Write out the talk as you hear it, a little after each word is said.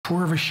poor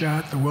have a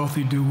shot, the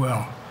wealthy do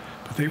well.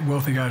 But the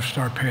wealthy got to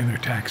start paying their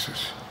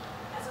taxes.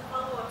 As a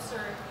follow-up,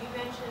 sir, you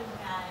mentioned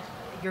that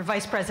your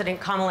Vice President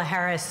Kamala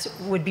Harris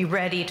would be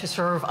ready to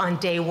serve on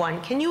day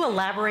one. Can you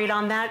elaborate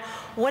on that?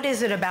 What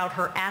is it about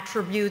her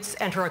attributes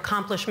and her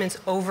accomplishments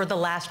over the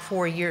last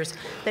 4 years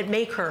that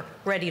make her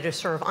ready to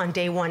serve on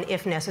day one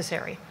if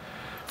necessary?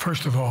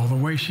 First of all, the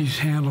way she's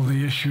handled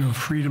the issue of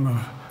freedom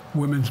of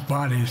women's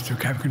bodies to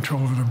have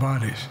control over their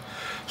bodies.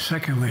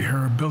 Secondly,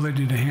 her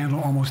ability to handle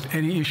almost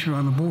any issue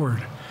on the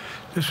board.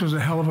 This was a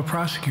hell of a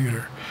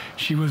prosecutor.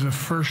 She was a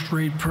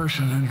first-rate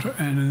person,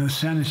 and in the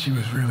Senate, she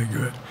was really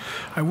good.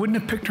 I wouldn't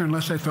have picked her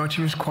unless I thought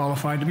she was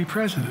qualified to be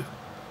president.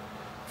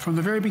 From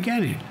the very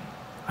beginning,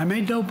 I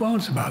made no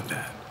bones about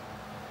that.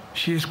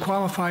 She is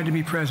qualified to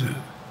be president.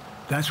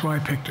 That's why I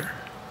picked her.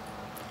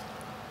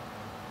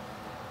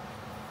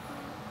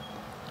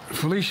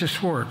 Felicia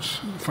Schwartz,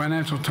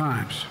 Financial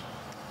Times.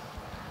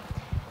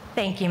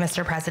 Thank you,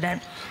 Mr.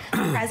 President.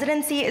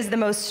 Presidency is the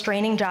most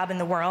straining job in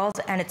the world,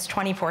 and it's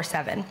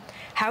 24/7.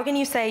 How can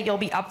you say you'll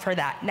be up for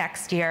that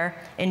next year,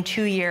 in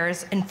 2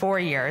 years, in 4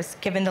 years,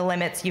 given the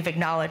limits you've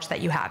acknowledged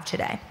that you have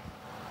today?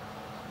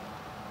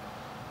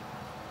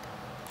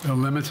 The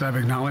limits I've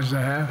acknowledged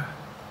I have?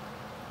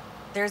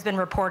 There's been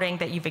reporting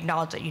that you've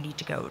acknowledged that you need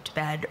to go to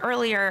bed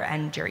earlier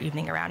and your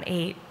evening around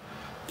 8.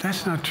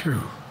 That's not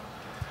true.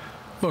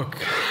 Look,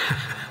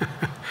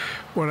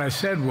 what I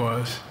said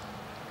was,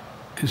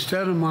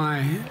 instead of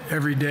my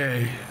every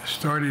day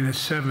starting at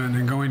 7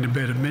 and going to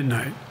bed at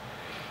midnight,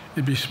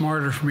 it'd be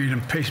smarter for me to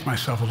pace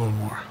myself a little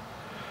more.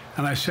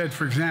 And I said,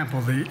 for example,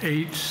 the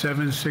 8,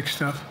 7, 6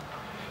 stuff,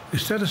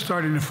 instead of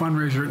starting a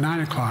fundraiser at 9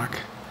 o'clock,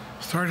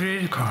 start at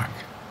 8 o'clock.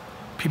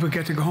 People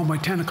get to go home by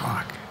 10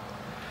 o'clock.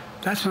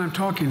 That's what I'm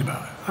talking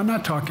about. I'm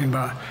not talking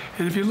about,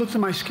 and if you looked at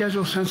my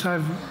schedule since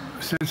I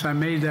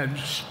made that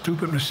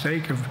stupid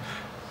mistake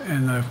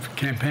in the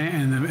campaign,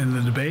 in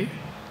the debate,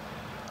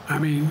 I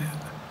mean,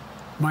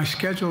 my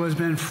schedule has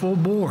been full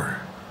bore.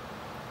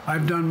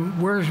 I've done,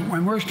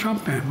 where's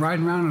Trump been?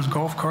 Riding around in his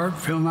golf cart,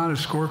 filling out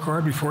his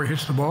scorecard before he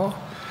hits the ball?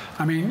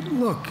 I mean,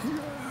 look,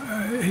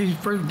 he's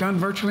done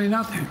virtually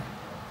nothing.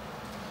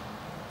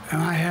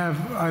 And I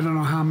have, I don't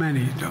know how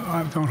many,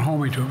 don't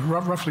hold me to it,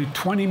 roughly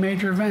 20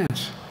 major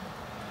events.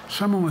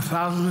 Some with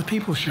thousands of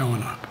people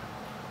showing up.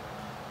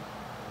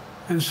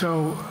 And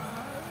so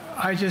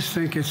I just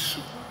think it's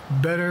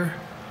better.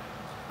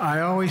 I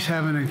always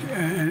have an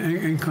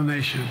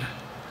inclination,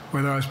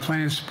 whether I was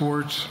playing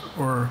sports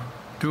or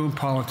doing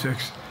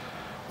politics,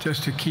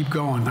 just to keep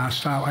going, not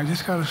stop. I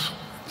just got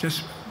to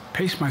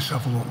pace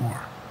myself a little more.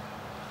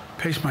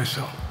 Pace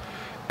myself.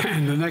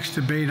 And the next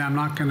debate, I'm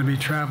not going to be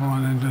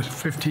traveling into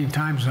 15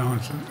 time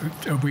zones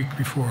a week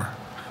before.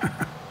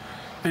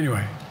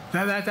 Anyway,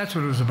 that's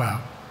what it was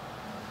about.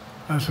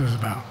 That's what it was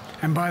about.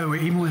 And by the way,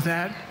 even with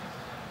that,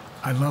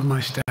 I love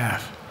my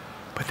staff,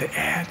 but they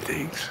add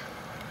things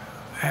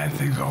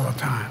all the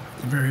time.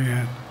 At the very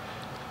end,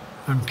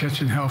 I'm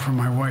catching hell from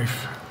my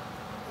wife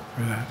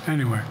for that.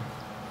 Anyway,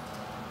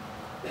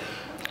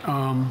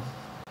 I'm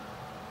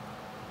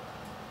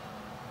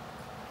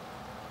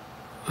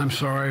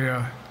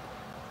sorry.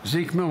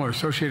 Zeke Miller,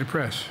 Associated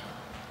Press.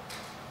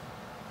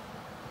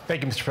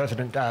 Thank you, Mr.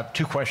 President.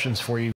 2 questions for you.